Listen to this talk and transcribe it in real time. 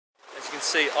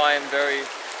See, I am very,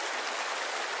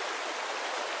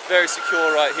 very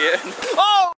secure right here.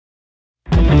 Oh!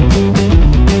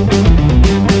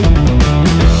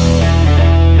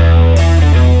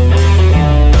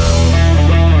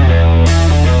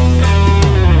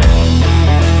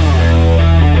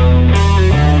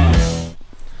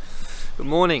 Good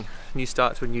morning, new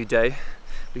start to a new day.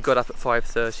 We got up at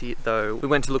 5:30 though. We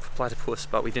went to look for platypus,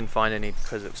 but we didn't find any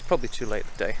because it was probably too late in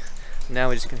the day. Now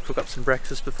we're just going to cook up some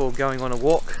breakfast before going on a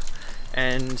walk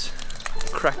and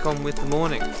crack on with the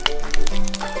morning.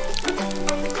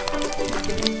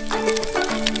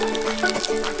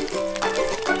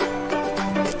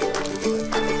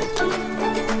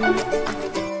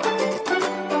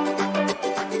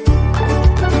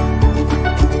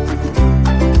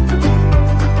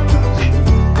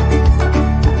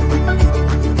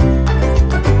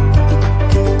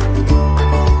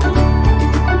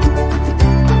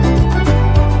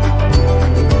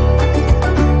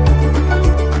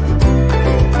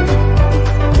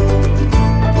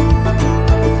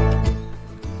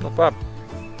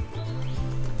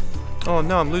 Oh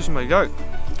no, I'm losing my goat.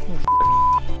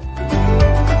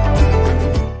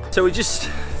 So we just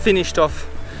finished off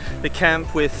the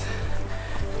camp with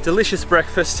delicious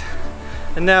breakfast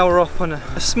and now we're off on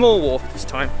a small walk this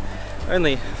time.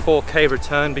 Only 4K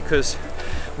return because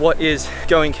what is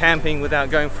going camping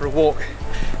without going for a walk?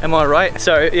 Am I right?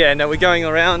 So yeah, now we're going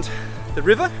around the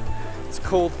river. It's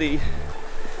called the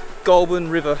Goulburn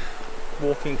River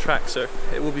walking track, so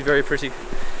it will be very pretty.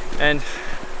 And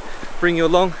bring you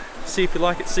along, see if you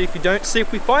like it, see if you don't, see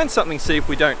if we find something, see if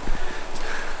we don't.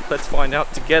 Let's find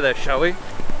out together, shall we?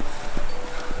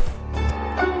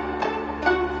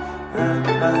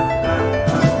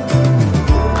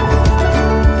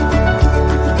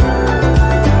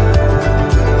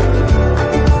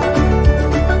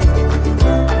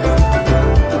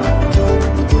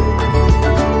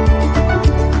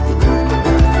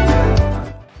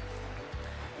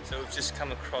 So we've just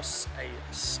come across a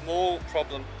small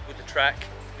problem with the track.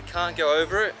 We can't go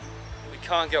over it, we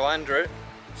can't go under it,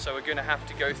 so we're going to have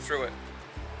to go through it.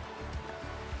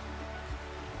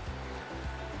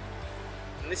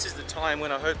 And this is the time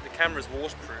when I hope the camera's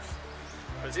waterproof,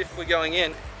 because if we're going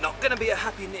in, not going to be a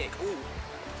happy Nick. Ooh.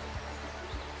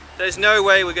 There's no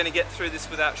way we're going to get through this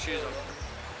without shoes on.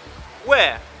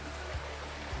 Where?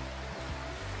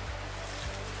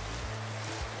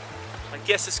 I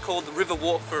guess it's called the river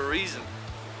walk for a reason.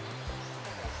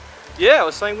 Yeah, I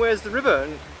was saying, where's the river?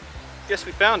 And guess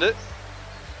we found it.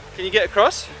 Can you get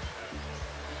across?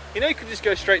 You know, you could just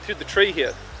go straight through the tree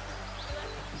here.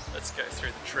 Let's go through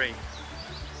the tree.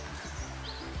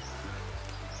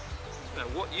 I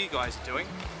don't know what you guys are doing.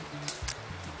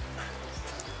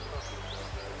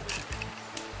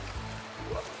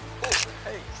 Oh,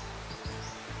 hey.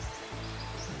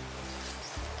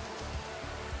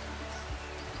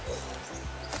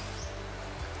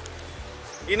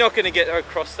 You're not going to get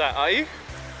across that, are you?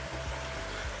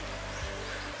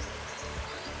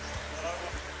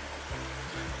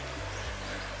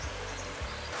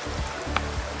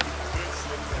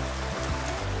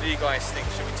 What do you guys think?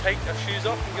 Should we take our shoes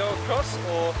off and go across,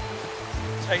 or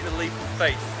take the leap of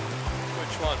faith?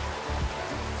 Which one?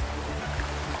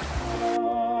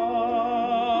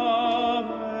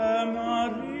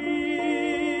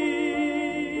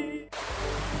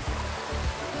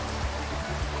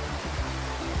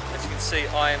 As you can see,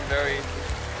 I am very,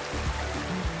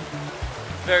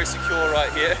 very secure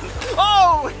right here.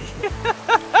 Oh!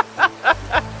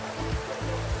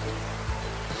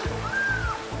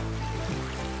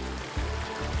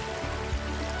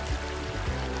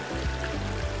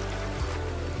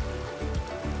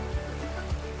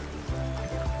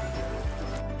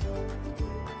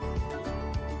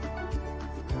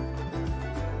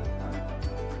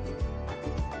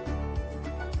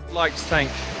 I'd like to thank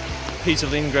Peter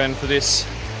Lindgren for this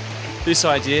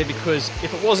idea, because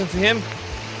if it wasn't for him,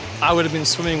 I would have been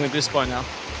swimming with this by now.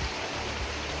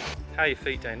 How are your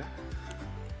feet, Dana?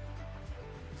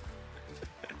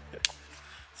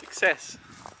 Success.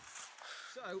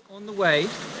 So on the way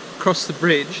across the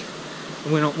bridge,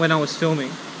 when I was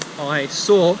filming, I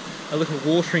saw a little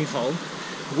watering hole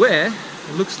where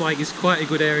it looks like it's quite a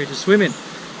good area to swim in.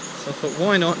 So I thought,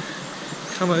 why not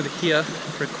come over here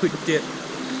for a quick dip?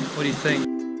 What do you think?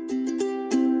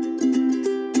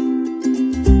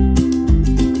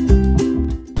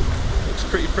 Looks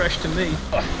pretty fresh to me.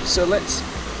 So let's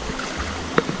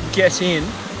get in.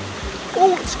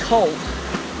 Oh, it's cold.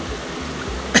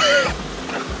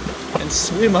 And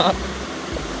swim up.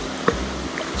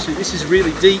 So this is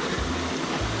really deep.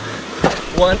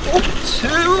 1, 2,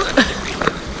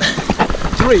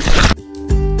 3.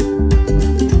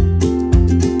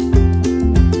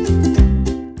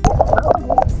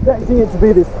 expecting it to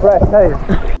be this fresh, hey?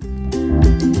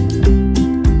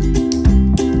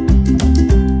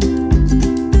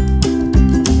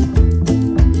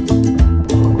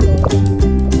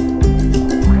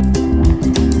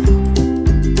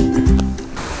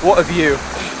 What a view.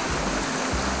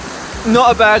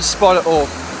 Not a bad spot at all.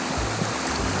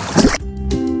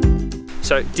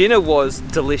 So dinner was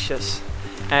delicious,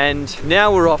 and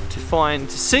now we're off to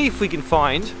see if we can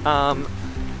find,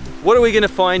 what are we going to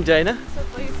find, Dana?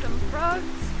 Possibly some frogs.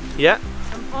 Yeah.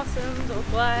 Some possums or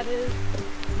gliders,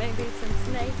 maybe some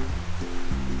snakes.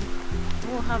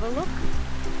 We'll have a look,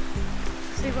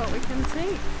 see what we can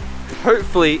see.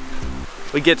 Hopefully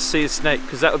we get to see a snake,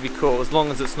 because that would be cool, as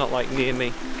long as it's not like near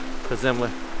me, because then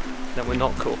we're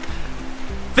not cool.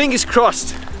 Fingers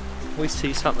crossed we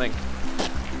see something.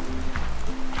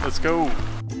 Let's go.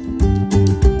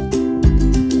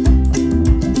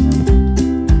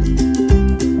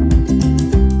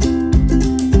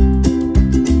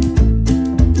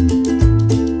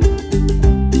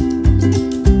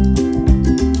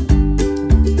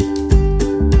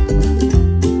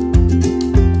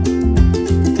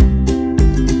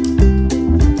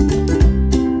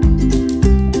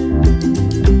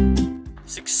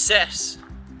 Success!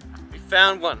 We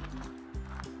found one.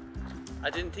 I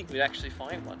didn't think we'd actually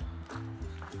find one.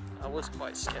 I was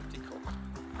quite skeptical.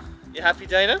 You happy,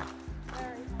 Dana? Very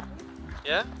happy.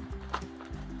 Yeah?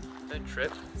 Don't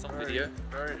trip, it's on video.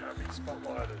 Very happy.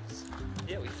 Spotlighters.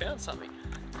 Yeah, we found something.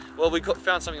 Well, we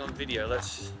found something on video,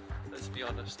 let's be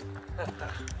honest.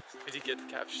 We did get to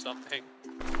capture something.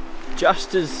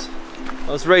 Just as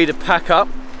I was ready to pack up,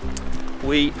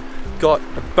 we got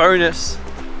a bonus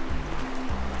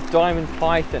diamond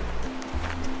python.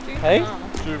 Hey?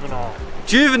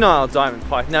 Juvenile diamond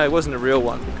python. No, it wasn't a real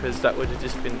one, because that would have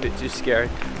just been a bit too scary.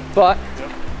 But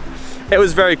it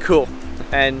was very cool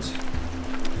and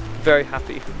very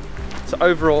happy. So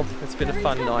overall, it's been a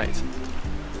fun night.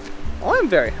 I'm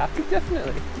very happy,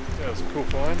 definitely. Yeah, it was a cool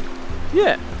find.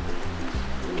 Yeah.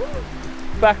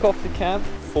 Back off the camp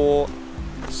for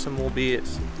some more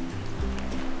beers.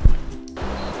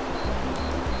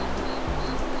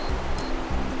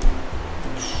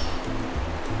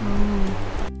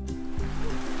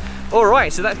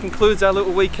 Alright, so that concludes our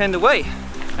little weekend away,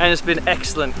 and it's been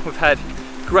excellent. We've had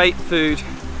great food,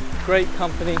 great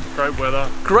company, great weather.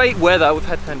 Great weather, we've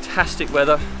had fantastic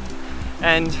weather,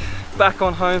 and back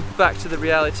on home, back to the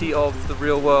reality of the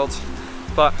real world.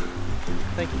 But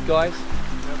thank you guys,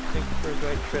 thank you for a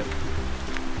great trip.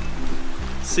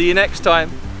 See you next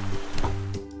time.